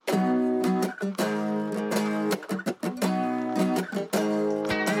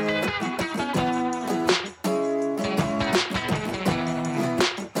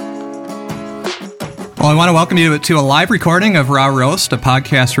Well, I want to welcome you to a live recording of Raw Roast, a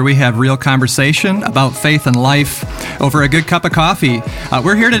podcast where we have real conversation about faith and life over a good cup of coffee.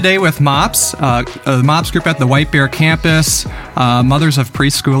 We're here today with MOPS, the MOPS group at the White Bear campus, mothers of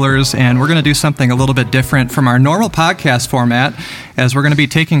preschoolers, and we're going to do something a little bit different from our normal podcast format, as we're going to be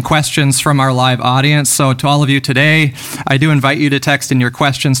taking questions from our live audience. So to all of you today, I do invite you to text in your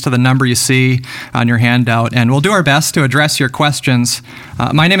questions to the number you see on your handout, and we'll do our best to address your questions.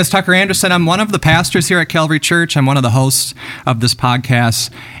 My name is Tucker Anderson. I'm one of the pastors here at Calvary Church. I'm one of the hosts of this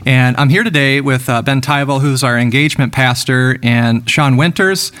podcast, and I'm here today with Ben Tyvel, who's our engagement pastor, and Sean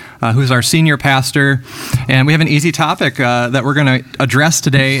Winters, who's our senior pastor, and we have an easy topic that we're going to address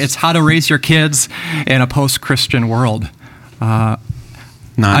today. It's how to raise your kids in a post-Christian world. Not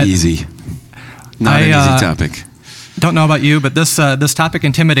easy. Not an easy topic. Don't know about you, but this topic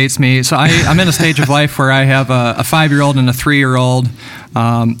intimidates me. So I'm in a stage of life where I have a 5-year-old and a 3-year-old.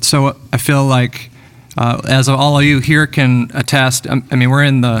 So I feel like, as all of you here can attest, I mean, we're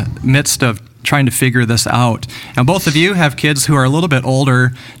in the midst of trying to figure this out. And both of you have kids who are a little bit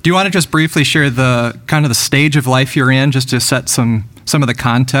older. Do you want to just briefly share the kind of the stage of life you're in, just to set some of the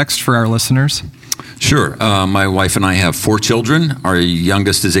context for our listeners? Sure. My wife and I have 4 children. Our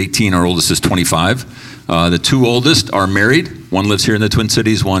youngest is 18, our oldest is 25. The 2 oldest are married. One lives here in the Twin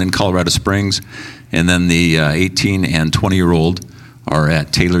Cities, one in Colorado Springs. And then the 18 and 20-year-old are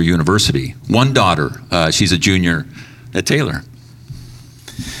at Taylor University. One daughter, she's a junior at Taylor.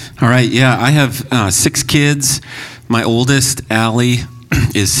 All right, yeah, I have 6 kids. My oldest, Allie,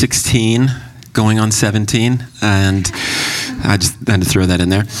 is 16, going on 17, and I just had to throw that in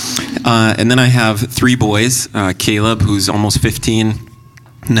there. And then I have 3 boys, Caleb, who's almost 15,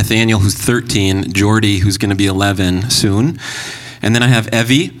 Nathaniel, who's 13, Jordy, who's going to be 11 soon, and then I have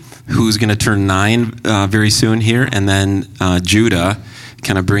Evie, who's going to turn 9 very soon here, and then Judah,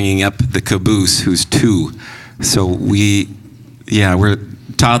 kind of bringing up the caboose, who's 2. So we're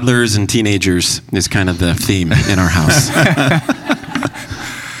toddlers and teenagers is kind of the theme in our house.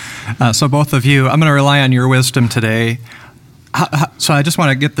 So both of you, I'm going to rely on your wisdom today. So I just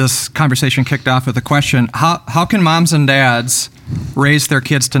want to get this conversation kicked off with a question. How can moms and dads raise their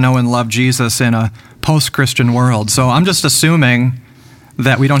kids to know and love Jesus in a post-Christian world? So I'm just assuming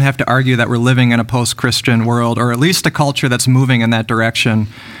that we don't have to argue that we're living in a post-Christian world, or at least a culture that's moving in that direction.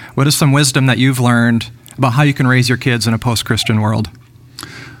 What is some wisdom that you've learned about how you can raise your kids in a post-Christian world?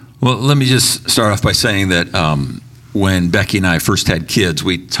 Well, let me just start off by saying that when Becky and I first had kids,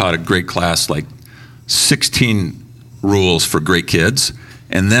 we taught a great class, like 16 rules for great kids.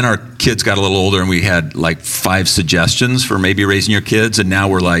 And then our kids got a little older and we had like 5 suggestions for maybe raising your kids. And now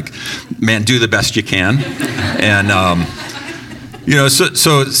we're like, man, do the best you can. And,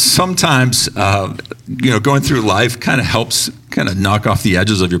 so sometimes, going through life kind of helps kind of knock off the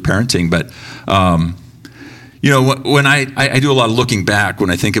edges of your parenting. But, when I do a lot of looking back when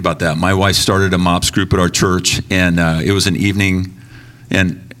I think about that. My wife started a MOPS group at our church, and it was an evening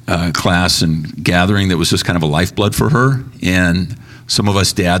and class and gathering that was just kind of a lifeblood for her. And some of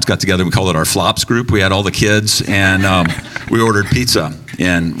us dads got together. We called it our flops group. We had all the kids, and we ordered pizza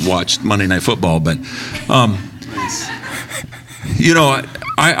and watched Monday Night Football. But,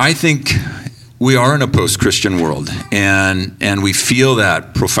 I think we are in a post-Christian world, and we feel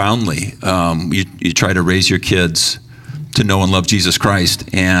that profoundly. You try to raise your kids to know and love Jesus Christ,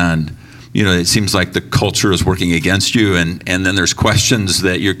 and it seems like the culture is working against you, and then there's questions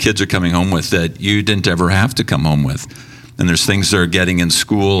that your kids are coming home with that you didn't ever have to come home with. And there's things they're getting in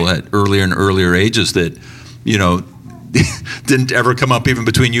school at earlier and earlier ages that, didn't ever come up even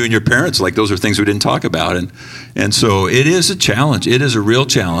between you and your parents. Like, those are things we didn't talk about. And so it is a challenge. It is a real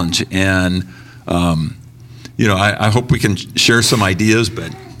challenge. And, I hope we can share some ideas.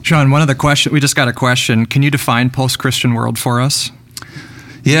 But Sean, we just got a question. Can you define post-Christian world for us?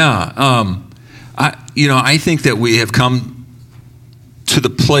 Yeah. I think that we have come to the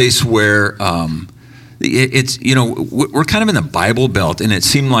place where it's, we're kind of in the Bible Belt, and it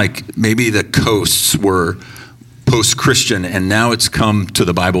seemed like maybe the coasts were post-Christian, and now it's come to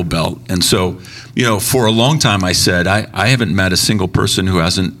the Bible Belt. And so, for a long time I said, I haven't met a single person who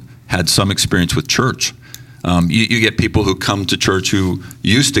hasn't had some experience with church. You get people who come to church who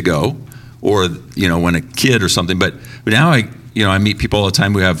used to go, or, when a kid or something, but now I meet people all the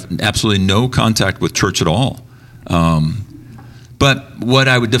time who have absolutely no contact with church at all. But what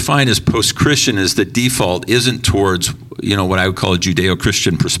I would define as post-Christian is the default isn't towards, what I would call a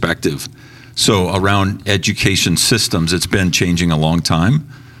Judeo-Christian perspective. So around education systems, it's been changing a long time.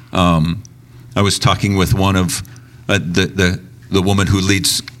 I was talking with one of the woman who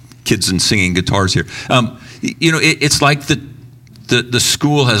leads kids in singing guitars here. It's like the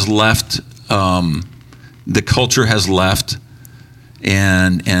school has left the culture has left,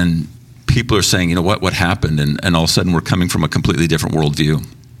 and people are saying, what happened? And all of a sudden we're coming from a completely different worldview.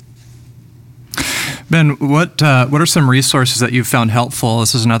 Ben, what are some resources that you've found helpful?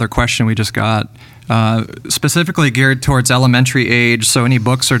 This is another question we just got, specifically geared towards elementary age. So any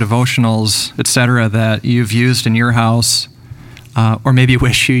books or devotionals, et cetera, that you've used in your house, or maybe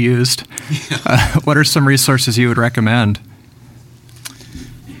wish you used. What are some resources you would recommend?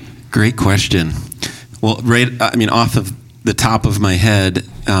 Great question. Well, off of the top of my head,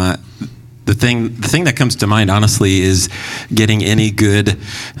 the thing that comes to mind, honestly, is getting any good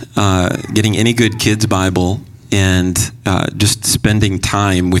kids Bible and just spending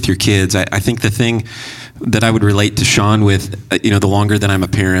time with your kids. I think the thing that I would relate to Sean with, the longer that I'm a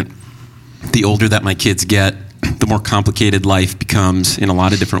parent, the older that my kids get, the more complicated life becomes in a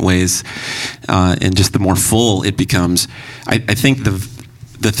lot of different ways, and just the more full it becomes. I think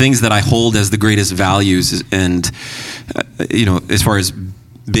the things that I hold as the greatest values, and as far as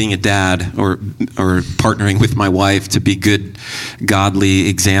being a dad or partnering with my wife to be good, godly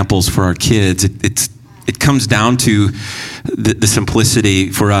examples for our kids, it comes down to the simplicity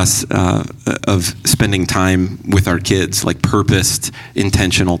for us of spending time with our kids, like purposed,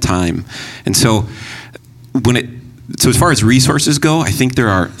 intentional time. And so as far as resources go, I think there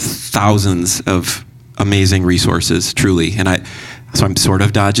are thousands of amazing resources, truly. So I'm sort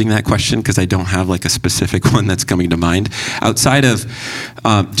of dodging that question because I don't have like a specific one that's coming to mind. Outside of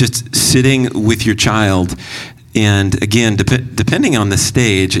just sitting with your child, and again, depending on the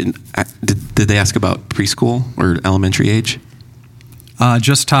stage, and did they ask about preschool or elementary age?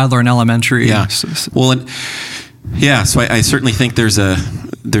 Just toddler and elementary. Yeah. Well, so I certainly think there's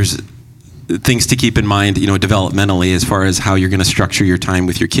things to keep in mind, developmentally, as far as how you're going to structure your time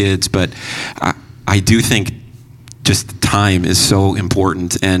with your kids. But I do think just time is so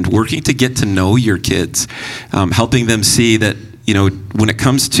important, and working to get to know your kids, helping them see that, when it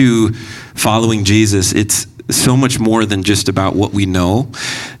comes to following Jesus, it's so much more than just about what we know.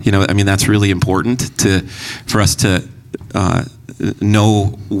 That's really important for us to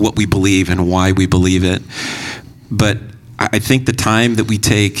know what we believe and why we believe it. But I think the time that we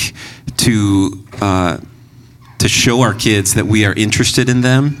take to show our kids that we are interested in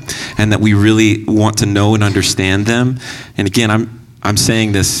them and that we really want to know and understand them. And again, I'm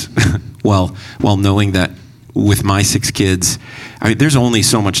saying this while knowing that with my 6 kids, there's only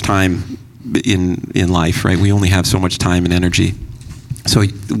so much time in life, right? We only have so much time and energy. So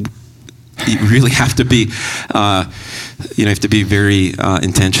you really have to be, very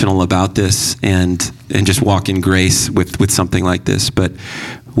intentional about this and just walk in grace with something like this. But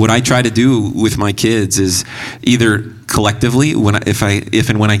what I try to do with my kids is either collectively, if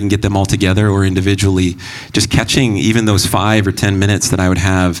and when I can get them all together, or individually, just catching even those 5 or 10 minutes that I would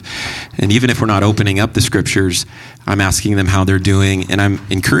have. And even if we're not opening up the scriptures, I'm asking them how they're doing, and I'm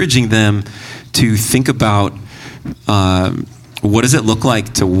encouraging them to think about what does it look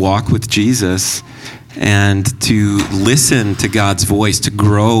like to walk with Jesus and to listen to God's voice, to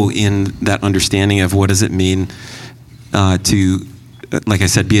grow in that understanding of what does it mean to, like I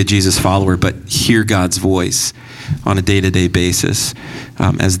said, be a Jesus follower, but hear God's voice on a day-to-day basis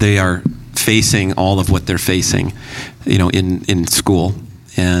as they are facing all of what they're facing, in school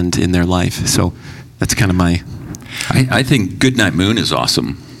and in their life. So that's kind of my... I think Goodnight Moon is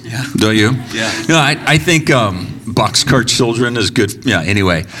awesome. Yeah. Don't you? Yeah. No, I think Boxcar Children is good. Yeah,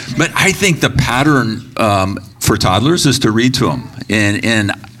 anyway. But I think the pattern for toddlers is to read to them.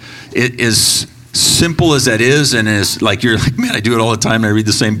 And it is simple as that is, and is like, you're like, man, I do it all the time. I read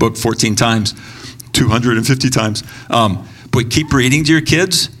the same book 14 times, 250 times. But keep reading to your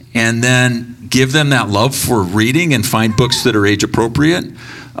kids, and then give them that love for reading, and find books that are age appropriate.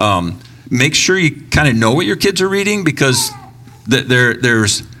 Make sure you kind of know what your kids are reading, because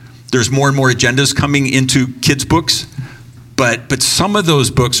there's more and more agendas coming into kids' books. But some of those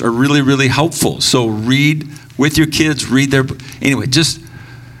books are really, really helpful. So read with your kids, read their... Anyway, just...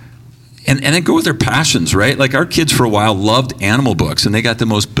 And then go with their passions, right? Like our kids for a while loved animal books, and they got the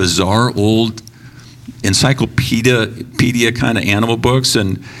most bizarre old encyclopedia kind of animal books,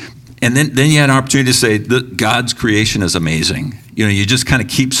 and then you had an opportunity to say that God's creation is amazing. You just kind of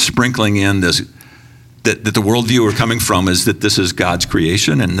keep sprinkling in this, that the worldview we're coming from is that this is God's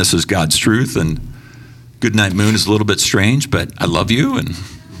creation and this is God's truth, and Goodnight Moon is a little bit strange, but I love you. And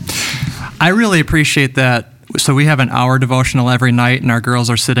I really appreciate that. So we have an hour devotional every night, and our girls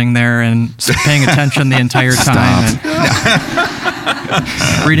are sitting there and paying attention the entire time.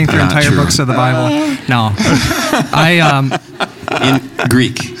 And, reading through entire books of the Bible. No. In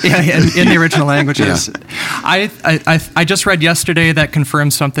Greek. Yeah, in the original languages. Yeah. I just read yesterday that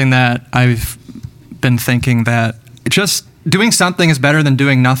confirms something that I've been thinking that just doing something is better than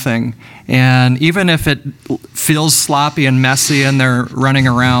doing nothing. And even if it feels sloppy and messy and they're running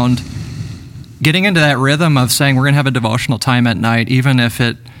around, getting into that rhythm of saying we're going to have a devotional time at night, even if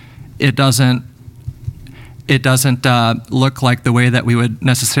it doesn't look like the way that we would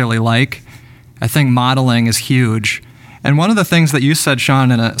necessarily like, I think modeling is huge. And one of the things that you said,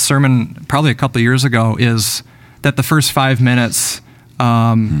 Sean, in a sermon probably a couple of years ago is that the first 5 minutes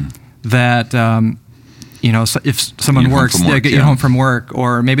so if someone works, they get you home from work,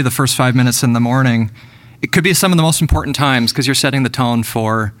 or maybe the first 5 minutes in the morning, it could be some of the most important times because you're setting the tone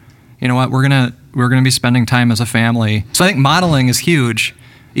for, you know what, we're gonna be spending time as a family. So I think modeling is huge,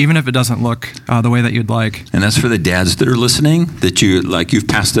 even if it doesn't look the way that you'd like. And that's for the dads that are listening, that you've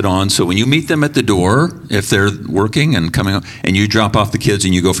passed it on. So when you meet them at the door, if they're working and coming up, and you drop off the kids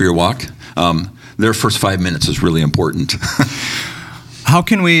and you go for your walk, their first 5 minutes is really important. How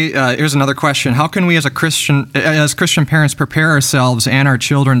can we, here's another question, how can we as Christian parents prepare ourselves and our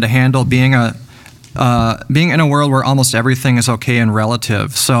children to handle being in a world where almost everything is okay and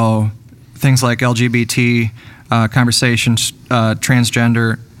relative? So things like LGBT conversations,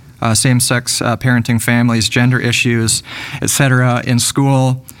 transgender, same-sex parenting families, gender issues, etc. in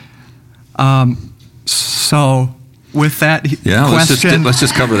school. So with that question... Let's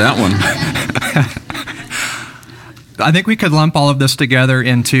just cover that one. I think we could lump all of this together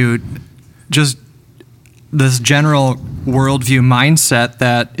into just this general worldview mindset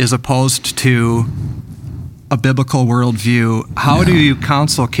that is opposed to a biblical worldview. How do you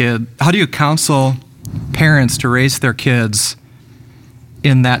counsel parents to raise their kids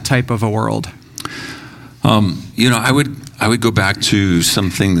in that type of a world? I would go back to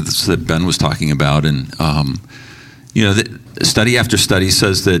something that Ben was talking about, and study after study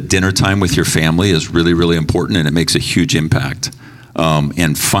says that dinner time with your family is really, really important, and it makes a huge impact.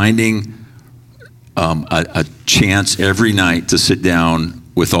 And finding a chance every night to sit down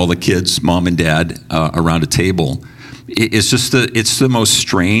with all the kids, mom and dad, around a table, it's the most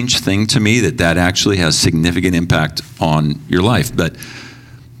strange thing to me that actually has significant impact on your life.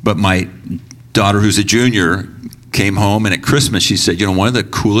 But my daughter, who's a junior, came home, and at Christmas she said, one of the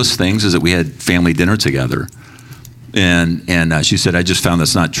coolest things is that we had family dinner together. And she said, I just found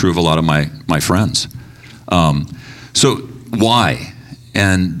that's not true of a lot of my friends. So why?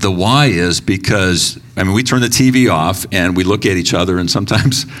 And the why is because, we turn the TV off and we look at each other, and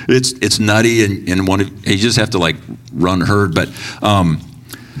sometimes it's nutty and you just have to run herd. But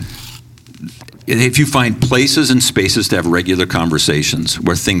if you find places and spaces to have regular conversations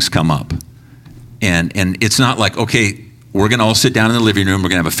where things come up, and it's not like, okay, we're going to all sit down in the living room, we're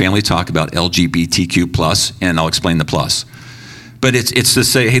going to have a family talk about LGBTQ plus, and I'll explain the plus. But it's to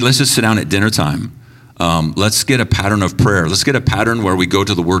say, hey, let's just sit down at dinner time. Let's get a pattern of prayer. Let's get a pattern where we go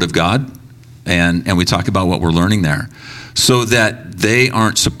to the Word of God and we talk about what we're learning there, so that they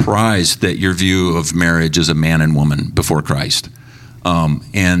aren't surprised that your view of marriage is a man and woman before Christ.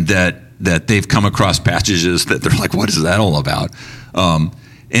 And that they've come across passages that they're like, what is that all about?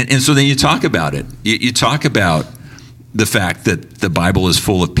 And so then you talk about it. You talk about the fact that the Bible is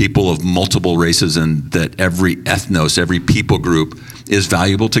full of people of multiple races, and that every ethnos, every people group is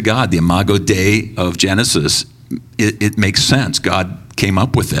valuable to God. The Imago Dei of Genesis, it makes sense. God came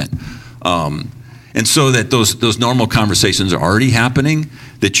up with it. And so that those normal conversations are already happening,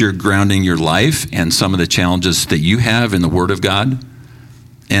 that you're grounding your life and some of the challenges that you have in the Word of God,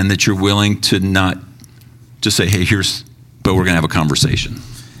 and that you're willing to not just say, hey, but we're going to have a conversation.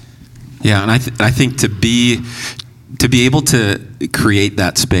 Yeah, and I think to be able to create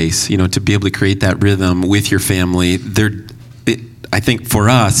that space, to be able to create that rhythm with your family, I think for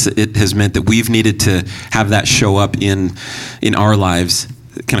us, it has meant that we've needed to have that show up in our lives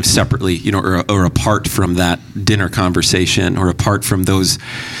kind of separately, or apart from that dinner conversation, or apart from those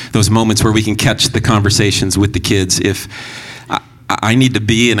moments where we can catch the conversations with the kids. If I need to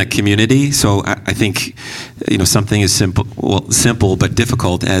be in a community, so I think something as simple but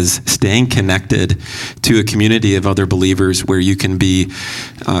difficult as staying connected to a community of other believers, where you can be,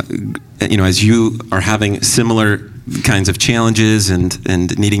 as you are having similar kinds of challenges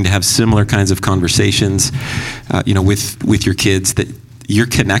and needing to have similar kinds of conversations, with your kids, that you're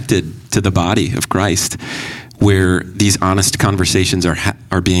connected to the body of Christ, where these honest conversations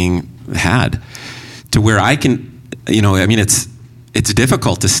are being had, to where I can, it's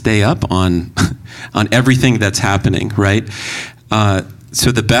difficult to stay up on everything that's happening, right?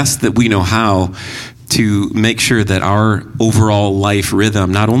 So the best that we know how to make sure that our overall life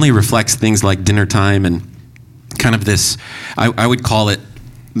rhythm not only reflects things like dinner time and kind of this, I would call it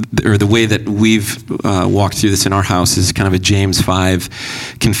or the way that we've walked through this in our house is kind of a James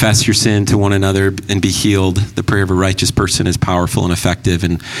 5, confess your sin to one another and be healed. The prayer of a righteous person is powerful and effective.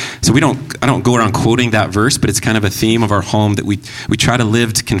 And so I don't go around quoting that verse, but it's kind of a theme of our home that we try to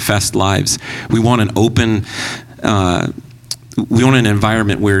live confessed lives. We want an open, we want an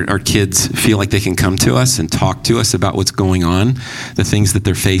environment where our kids feel like they can come to us and talk to us about what's going on, the things that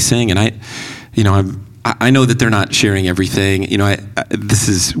they're facing. And I know that they're not sharing everything.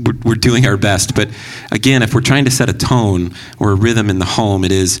 We're doing our best. But again, if we're trying to set a tone or a rhythm in the home,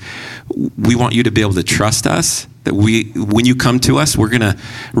 it is, we want you to be able to trust us, that when you come to us, we're going to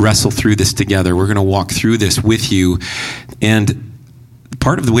wrestle through this together. We're going to walk through this with you. And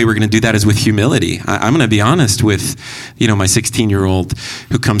part of the way we're going to do that is with humility. I'm going to be honest with, my 16-year-old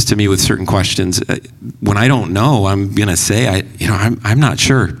who comes to me with certain questions. When I don't know, I'm going to say, I'm not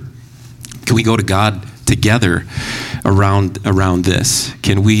sure. Can we go to God together around this?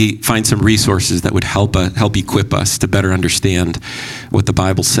 Can we find some resources that would help equip us to better understand what the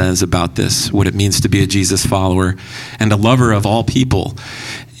Bible says about this, what it means to be a Jesus follower and a lover of all people?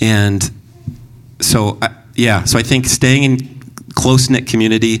 And so I think staying in close-knit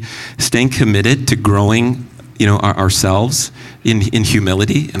community, staying committed to growing, ourselves in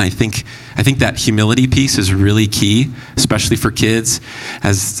humility. And I think that humility piece is really key, especially for kids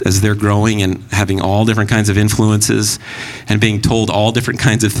as they're growing and having all different kinds of influences and being told all different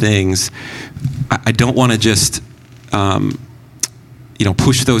kinds of things. I don't want to just,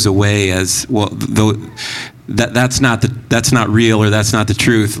 push those away as, well, that's not real, or that's not the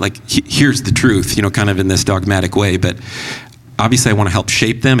truth. Like, here's the truth, kind of in this dogmatic way. But obviously I want to help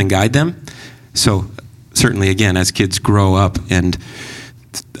shape them and guide them. So certainly, again, as kids grow up and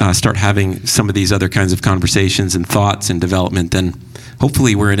start having some of these other kinds of conversations and thoughts and development, then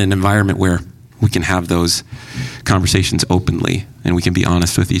hopefully we're in an environment where we can have those conversations openly and we can be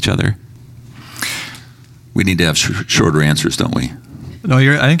honest with each other. We need to have shorter answers, don't we? No,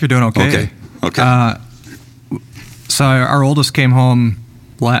 I think you're doing okay. Okay. So our oldest came home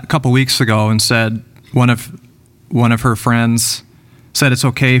a couple weeks ago and said one of her friends said it's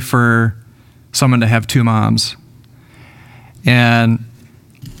okay for someone to have two moms. And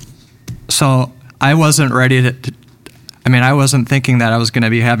so I wasn't ready I wasn't thinking that I was going to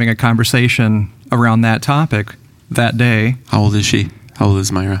be having a conversation around that topic that day. How old is she? How old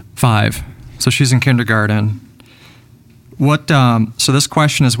is Myra? 5. So she's in kindergarten. So this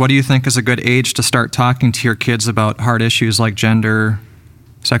question is, what do you think is a good age to start talking to your kids about hard issues like gender,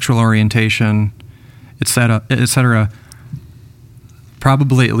 sexual orientation, et cetera?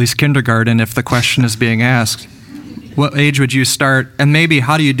 Probably at least kindergarten if the question is being asked. What age would you start, and maybe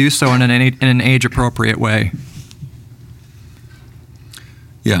how do you do so in an age-appropriate way?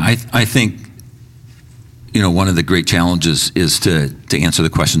 Yeah, I think, one of the great challenges is to answer the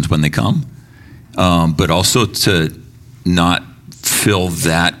questions when they come, but also to not fill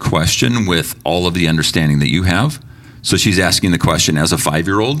that question with all of the understanding that you have. So she's asking the question as a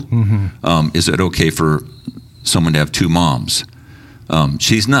 5-year-old, is it okay for someone to have two moms?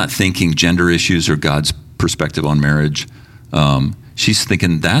 She's not thinking gender issues or God's perspective on marriage. She's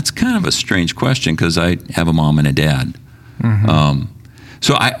thinking that's kind of a strange question because I have a mom and a dad.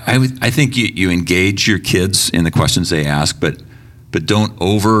 So I think you engage your kids in the questions they ask, but don't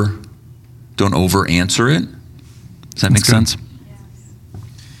over answer it. Does that make sense?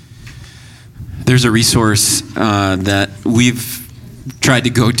 There's a resource that we've tried to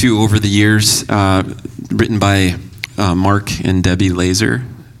go to over the years, written by Mark and Debbie Laser,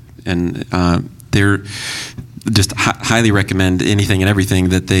 and they're just highly recommend anything and everything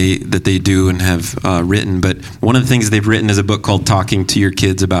that they do and have written. But one of the things they've written is a book called Talking to Your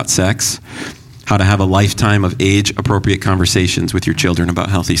Kids About Sex, How to Have a Lifetime of Age-Appropriate Conversations with Your Children About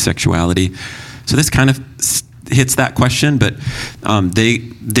Healthy Sexuality. So this kind of hits that question, but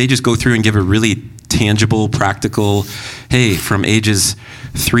they just go through and give a really tangible, practical, hey, from ages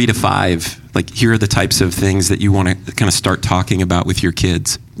 3 to 5, like here are the types of things that you want to kind of start talking about with your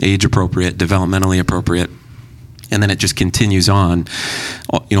kids, age appropriate, developmentally appropriate. And then it just continues on,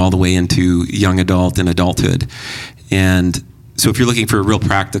 all the way into young adult and adulthood. And so if you're looking for a real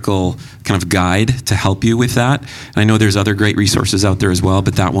practical kind of guide to help you with that, and I know there's other great resources out there as well,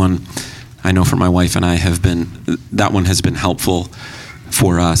 but that one, I know for my wife and I that one has been helpful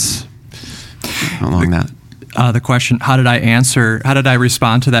for us along that. The question, how did I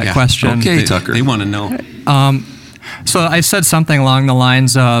respond to that question? Okay, Tucker. They want to know. So I said something along the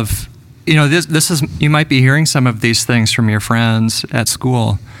lines of, this is, you might be hearing some of these things from your friends at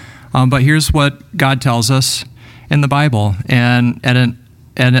school, but here's what God tells us in the Bible. And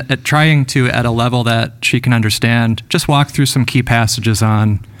and trying to, at a level that she can understand, just walk through some key passages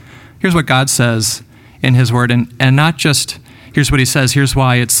on, here's what God says in his word, and not just, here's what he says, here's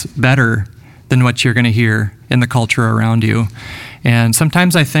why it's better than what you're going to hear in the culture around you. And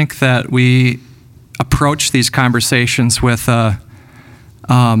sometimes I think that we approach these conversations with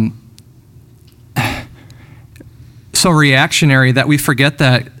so reactionary that we forget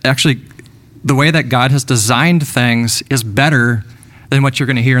that actually the way that God has designed things is better than what you're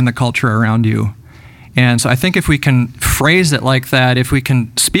going to hear in the culture around you. And so I think if we can phrase it like that, if we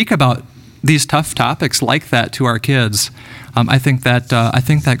can speak about these tough topics like that to our kids, I think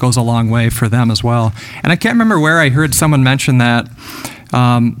that goes a long way for them as well. And I can't remember where I heard someone mention that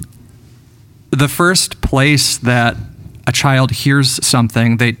the first place that a child hears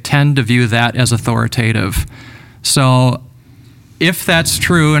something, they tend to view that as authoritative. So if that's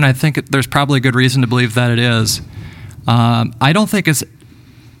true, and I think there's probably good reason to believe that it is, I don't think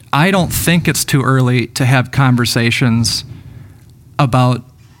it's too early to have conversations about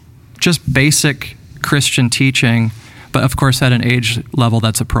just basic Christian teaching, but of course at an age level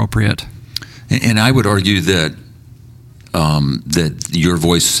that's appropriate. And I would argue that that your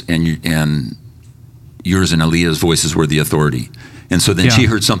voice and yours and Aaliyah's voices were the authority. And so then she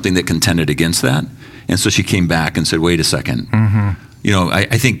heard something that contended against that. And so she came back and said, wait a second. Mm-hmm.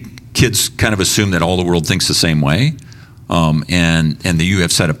 I think kids kind of assume that all the world thinks the same way. And that you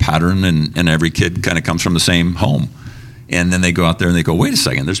have set a pattern and every kid kind of comes from the same home. And then they go out there and they go, wait a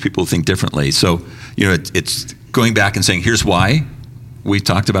second, there's people who think differently. So, it's going back and saying, here's why we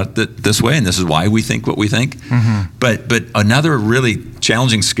talked about it this way, and this is why we think what we think. Mm-hmm. But another really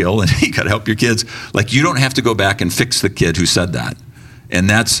challenging skill, and you got to help your kids, like you don't have to go back and fix the kid who said that. And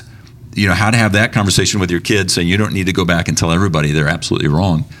that's, how to have that conversation with your kids, saying you don't need to go back and tell everybody they're absolutely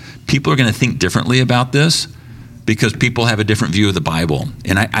wrong. People are going to think differently about this because people have a different view of the Bible.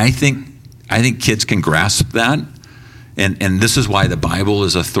 And I think kids can grasp that. And this is why the Bible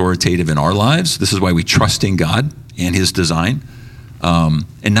is authoritative in our lives. This is why we trust in God and his design.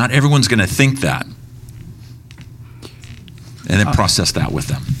 And not everyone's going to think that. And then process that with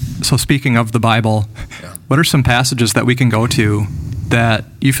them. So speaking of the Bible, what are some passages that we can go to that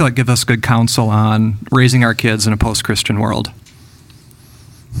you feel like give us good counsel on raising our kids in a post-Christian world?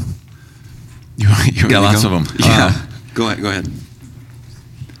 You got lots of them. Yeah. Go ahead.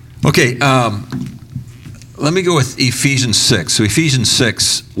 Okay. Let me go with Ephesians 6. So Ephesians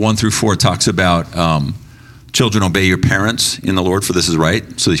 6, 1-4 talks about children, obey your parents in the Lord, for this is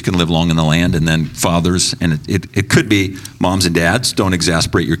right, so that you can live long in the land. And then fathers, and it could be moms and dads, don't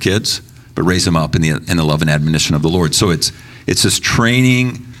exasperate your kids, but raise them up in the love and admonition of the Lord. So it's this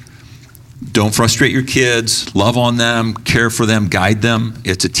training. Don't frustrate your kids. Love on them, care for them, guide them.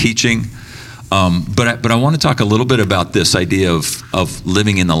 It's a teaching. But I want to talk a little bit about this idea of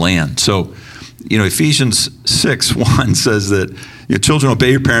living in the land. So, Ephesians 6:1 says that your children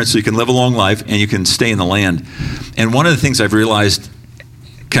obey your parents so you can live a long life and you can stay in the land. And one of the things I've realized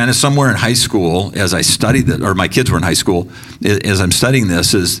kind of somewhere in high school as I studied that, or my kids were in high school, as I'm studying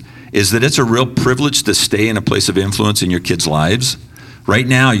this, is that it's a real privilege to stay in a place of influence in your kids' lives. Right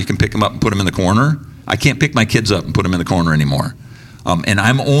now, you can pick them up and put them in the corner. I can't pick my kids up and put them in the corner anymore. And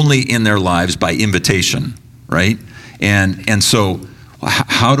I'm only in their lives by invitation, right? And so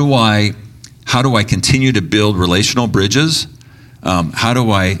how do I continue to build relational bridges? How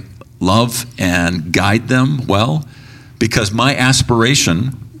do I love and guide them well? Because my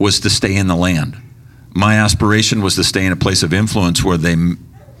aspiration was to stay in the land. My aspiration was to stay in a place of influence where they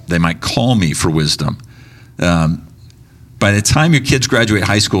might call me for wisdom. By the time your kids graduate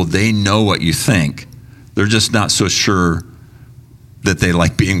high school, they know what you think. They're just not so sure that they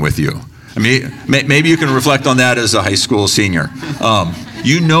like being with you. I mean, maybe you can reflect on that as a high school senior.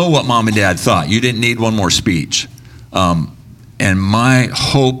 You know what mom and dad thought. You didn't need one more speech. And my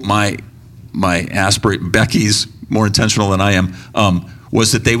hope, my aspiration, Becky's more intentional than I am,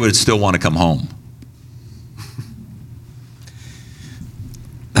 was that they would still want to come home.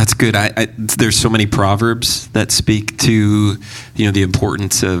 That's good. There's so many proverbs that speak to the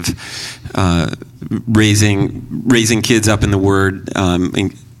importance of raising kids up in the Word.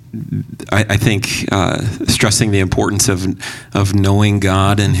 I think stressing the importance of knowing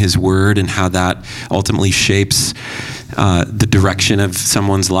God and His Word and how that ultimately shapes the direction of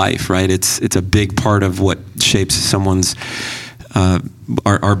someone's life. Right? It's a big part of what shapes someone's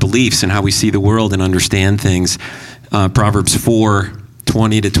our beliefs and how we see the world and understand things. Proverbs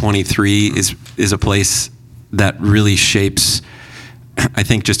 4:20-23 is a place that really shapes, I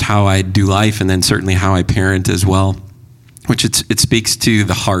think, just how I do life, and then certainly how I parent as well. Which it speaks to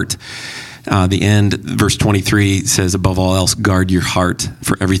the heart. The end, verse 23 says, above all else, guard your heart,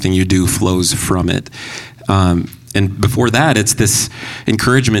 for everything you do flows from it. And before that, it's this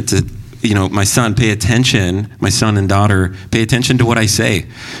encouragement to, my son, pay attention, my son and daughter, pay attention to what I say.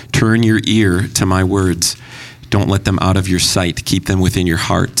 Turn your ear to my words. Don't let them out of your sight. Keep them within your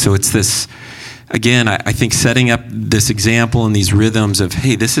heart. So it's this, again, I think setting up this example and these rhythms of,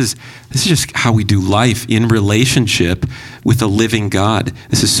 hey, this is just how we do life in relationship with a living God.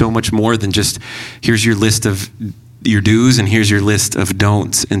 This is so much more than just, here's your list of your do's and here's your list of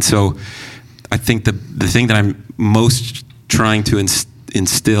don'ts. And so I think the thing that I'm most trying to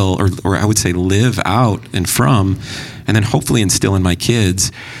instill, or I would say live out and from, and then hopefully instill in my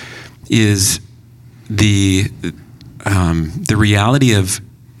kids, is the reality of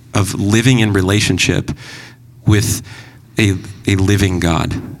living in relationship with a living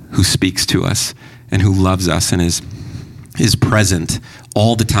God who speaks to us and who loves us and is present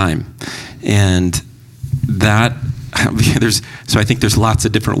all the time. And that so I think there's lots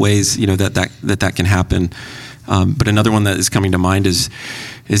of different ways, that can happen. But another one that is coming to mind is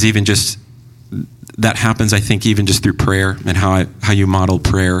even just that happens, I think, even just through prayer and how you model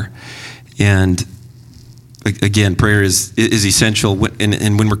prayer. And again, prayer is essential,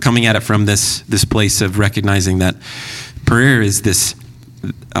 and when we're coming at it from this place of recognizing that prayer is this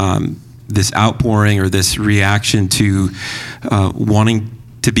outpouring or this reaction to wanting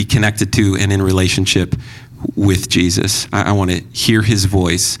to be connected to and in relationship with Jesus. I want to hear his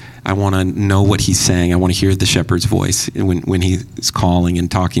voice. I want to know what he's saying. I want to hear the shepherd's voice when he is calling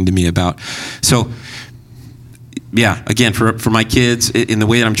and talking to me about. So, yeah, again, for my kids, in the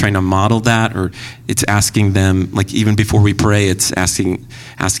way that I'm trying to model that, or it's asking them, like even before we pray, it's asking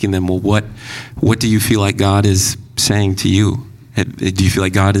them, well, what do you feel like God is saying to you? Do you feel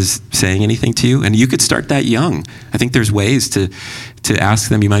like God is saying anything to you? And you could start that young. I think there's ways to ask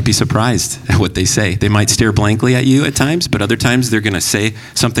them. You might be surprised at what they say. They might stare blankly at you at times, but other times they're going to say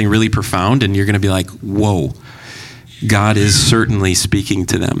something really profound, and you're going to be like, whoa, God is certainly speaking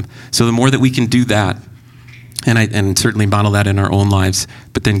to them. So the more that we can do that, and certainly model that in our own lives,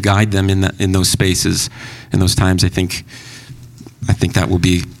 but then guide them in those spaces, in those times, I think that will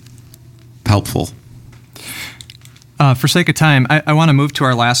be helpful. For sake of time, I want to move to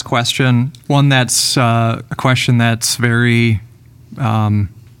our last question, one that's a question that's very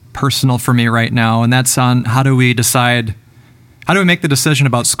personal for me right now, and that's on how do we make the decision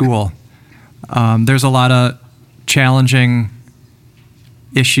about school? There's a lot of challenging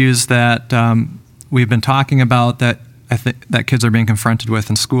issues that we've been talking about that I think that kids are being confronted with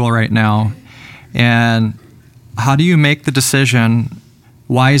in school right now. And how do you make the decision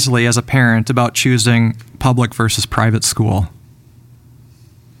wisely as a parent about choosing public versus private school?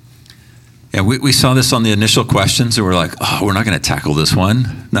 Yeah, we saw this on the initial questions, and we're like, oh, we're not going to tackle this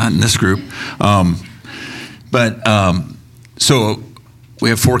one, not in this group. So we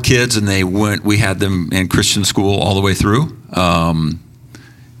have 4 kids, and we had them in Christian school all the way through.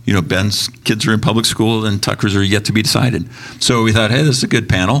 Ben's kids are in public school, and Tucker's are yet to be decided. So we thought, hey, this is a good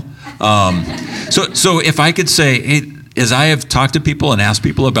panel. So if I could say, hey, as I have talked to people and asked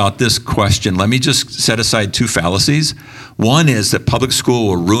people about this question, let me just set aside 2 fallacies. One is that public school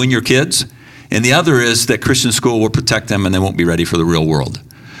will ruin your kids, and the other is that Christian school will protect them and they won't be ready for the real world.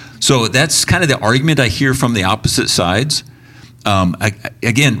 So that's kind of the argument I hear from the opposite sides.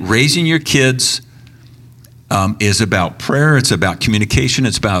 Again, raising your kids is about prayer. It's about communication.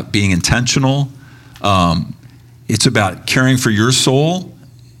 It's about being intentional. It's about caring for your soul.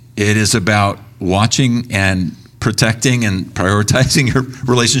 It is about watching and protecting and prioritizing your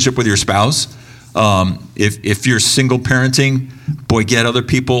relationship with your spouse. If you're single parenting, boy, get other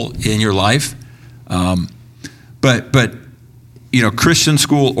people in your life. But Christian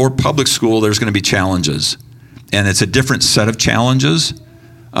school or public school, there's going to be challenges, and it's a different set of challenges.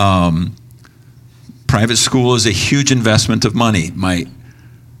 Private school is a huge investment of money. My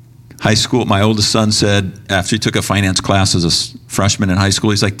oldest son said after he took a finance class as a freshman in high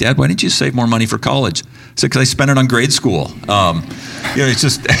school, he's like, Dad, why didn't you save more money for college? I said, because I spent it on grade school. It's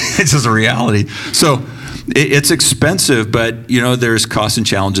just a reality. So it's expensive, but there's costs and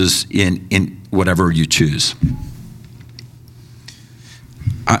challenges in whatever you choose.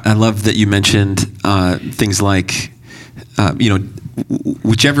 I love that you mentioned things like,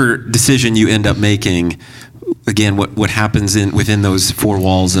 whichever decision you end up making, again, what happens within those 4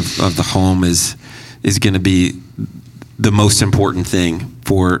 walls of the home is going to be the most important thing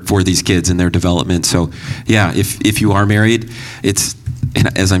for these kids and their development. So, yeah, if you are married,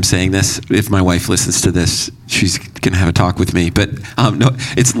 and as I'm saying this, if my wife listens to this, she's going to have a talk with me. But no,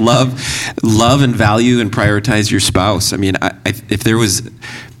 it's love and value and prioritize your spouse. I mean, if there was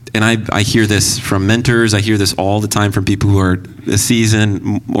and I hear this from mentors. I hear this all the time from people who are a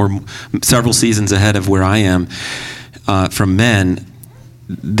season or several seasons ahead of where I am, from men.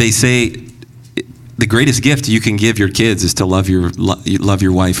 They say the greatest gift you can give your kids is to love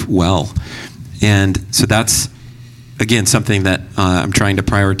your wife well. And so that's, again, something that I'm trying to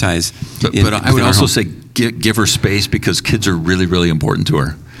prioritize. But I would also say give her space, because kids are really, really important to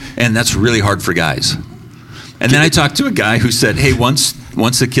her. And that's really hard for guys. And then I talked to a guy who said, hey, once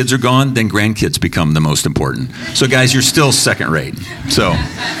the kids are gone, then grandkids become the most important. So guys, you're still second rate. So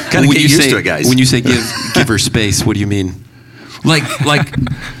kind of get used to it, guys. When you say give her space, what do you mean?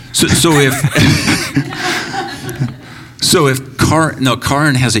 So if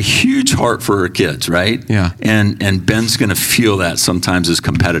Karin has a huge heart for her kids, right? Yeah. And Ben's going to feel that sometimes as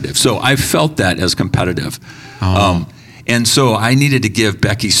competitive. So I felt that as competitive. And so I needed to give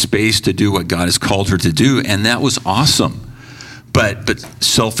Becky space to do what God has called her to do, and that was awesome. But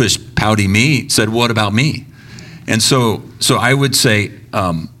selfish, pouty me said, what about me? And so I would say,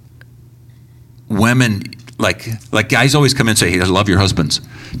 women, like guys always come in and say, hey, I love your husbands,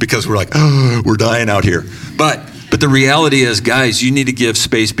 because we're like, oh, we're dying out here. But the reality is, guys, you need to give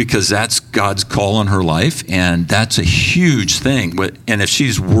space, because that's God's call on her life, and that's a huge thing. And if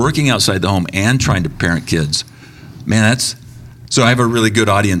she's working outside the home and trying to parent kids, man, so I have a really good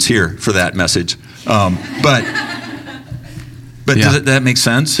audience here for that message. But yeah. Does that make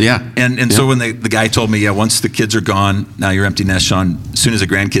sense? Yeah. And so when the guy told me, yeah, once the kids are gone, now you're empty nest, Sean. As soon as the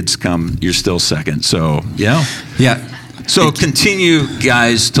grandkids come, you're still second. So yeah. Yeah. So continue,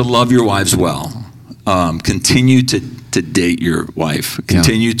 guys, to love your wives well. Continue to date your wife.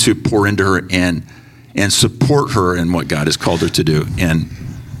 Continue to pour into her and support her in what God has called her to do. And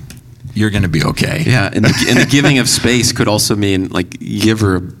you're going to be okay. Yeah, and the giving of space could also mean give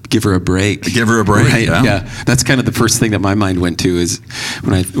her a break. Give her a break. Right? Yeah, that's kind of the first thing that my mind went to is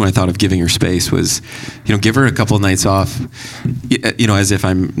when I thought of giving her space was, give her a couple of nights off, as if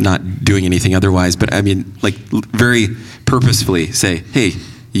I'm not doing anything otherwise. But I mean, very purposefully say, hey,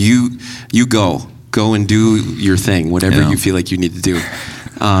 you go and do your thing, whatever you feel like you need to do.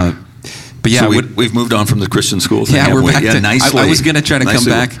 But yeah, so we've moved on from the Christian school thing. Yeah, we're back to nicely. I was going to try to come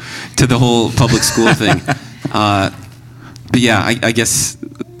back to the whole public school thing. But yeah, I guess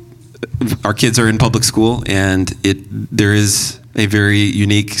our kids are in public school, and there is a very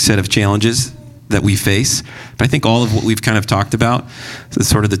unique set of challenges that we face. But I think all of what we've kind of talked about, the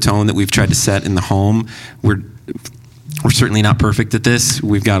sort of the tone that we've tried to set in the home, we're certainly not perfect at this.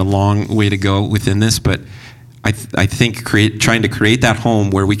 We've got a long way to go within this, but I think trying to create that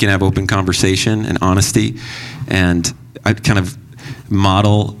home where we can have open conversation and honesty, and I kind of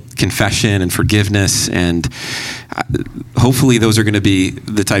model confession and forgiveness, and hopefully those are going to be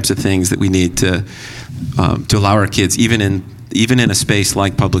the types of things that we need to allow our kids, even in a space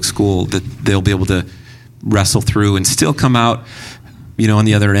like public school, that they'll be able to wrestle through and still come out, on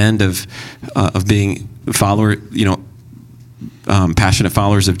the other end of being a follower, passionate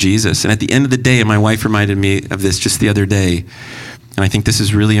followers of Jesus. And at the end of the day, and my wife reminded me of this just the other day, and I think this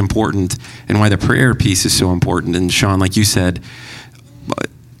is really important, and why the prayer piece is so important. And Sean, like you said,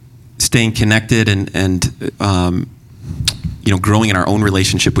 staying connected and growing in our own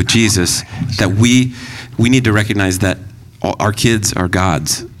relationship with Jesus, that we need to recognize that our kids are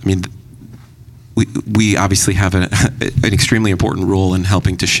God's. I mean, we obviously have an extremely important role in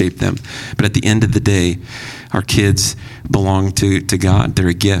helping to shape them. But at the end of the day, our kids belong to God. They're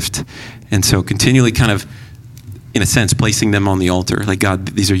a gift. And so continually kind of, in a sense, placing them on the altar. Like, God,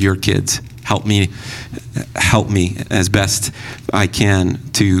 these are your kids. Help me as best I can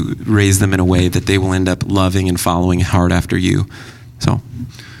to raise them in a way that they will end up loving and following hard after you. So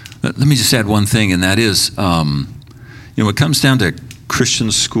let me just add one thing, and that is, when it comes down to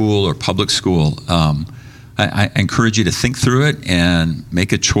Christian school or public school, I encourage you to think through it and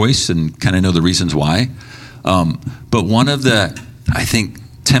make a choice and kind of know the reasons why. But one of the, I think,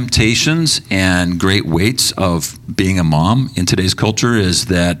 temptations and great weights of being a mom in today's culture is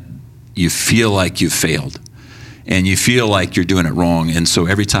that you feel like you've failed and you feel like you're doing it wrong. And so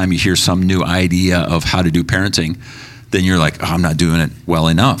every time you hear some new idea of how to do parenting, then you're like, oh, I'm not doing it well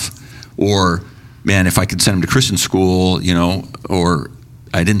enough. Or, man, if I could send them to Christian school, or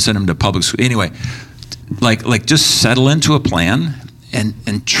I didn't send them to public school. Anyway, like just settle into a plan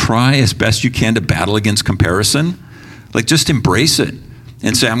and try as best you can to battle against comparison. Like, just embrace it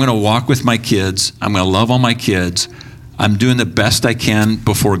and say, I'm going to walk with my kids. I'm going to love all my kids. I'm doing the best I can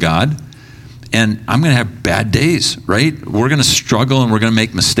before God. And I'm going to have bad days, right? We're going to struggle and we're going to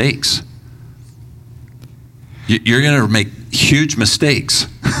make mistakes. You're going to make huge mistakes.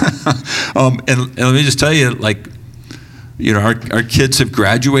 And let me just tell you, our kids have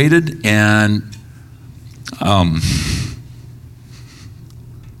graduated, and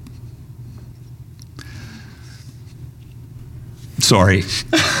sorry.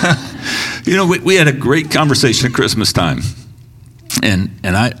 We had a great conversation at Christmas time, and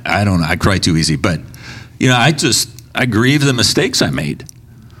I don't know, I cry too easy, but I grieve the mistakes I made,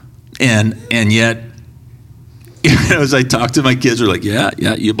 and yet, as I talk to my kids, they're like, yeah,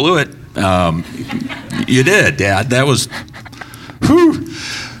 you blew it. You did, Dad. That was, whew.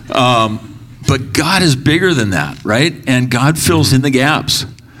 But God is bigger than that, right? And God fills in the gaps,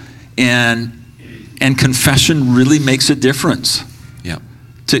 and confession really makes a difference. Yeah.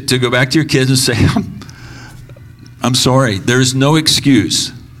 To go back to your kids and say, I'm sorry. There's no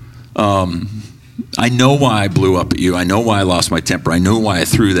excuse. I know why I blew up at you. I know why I lost my temper. I know why I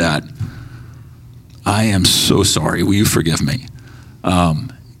threw that. I am so sorry. Will you forgive me?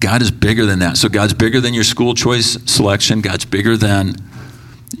 God is bigger than that. So God's bigger than your school choice selection. God's bigger than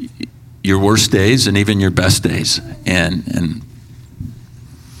your worst days and even your best days. And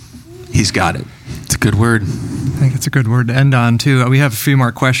He's got it. It's a good word. I think it's a good word to end on, too. We have a few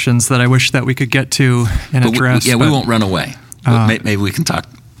more questions that I wish that we could get to and address. We won't run away. Maybe we can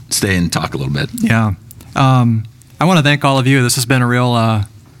stay and talk a little bit. Yeah. I want to thank all of you. This has been a real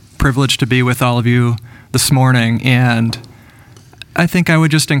privilege to be with all of you this morning. And I think I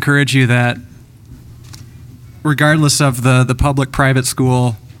would just encourage you that regardless of the public-private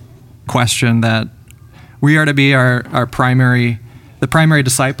school question, that we are to be the primary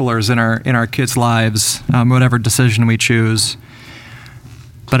disciplers in our kids' lives, whatever decision we choose.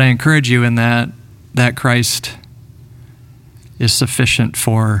 But I encourage you in that Christ is sufficient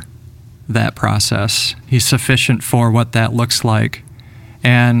for that process. He's sufficient for what that looks like,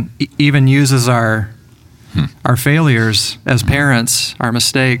 and even uses our failures as parents, our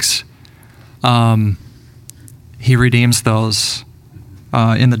mistakes. He redeems those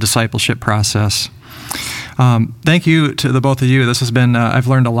in the discipleship process. Thank you to the both of you. This has been, I've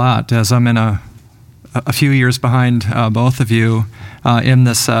learned a lot as I'm in a few years behind both of you in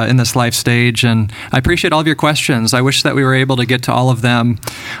this life stage, and I appreciate all of your questions. I wish that we were able to get to all of them,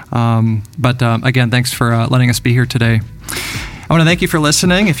 but again, thanks for letting us be here today. I want to thank you for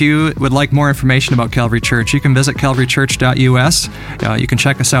listening. If you would like more information about Calvary Church, you can visit calvarychurch.us. You can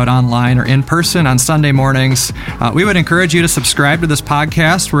check us out online or in person on Sunday mornings. We would encourage you to subscribe to this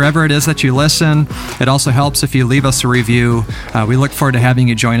podcast wherever it is that you listen. It also helps if you leave us a review. We look forward to having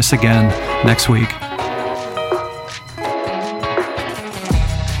you join us again next week.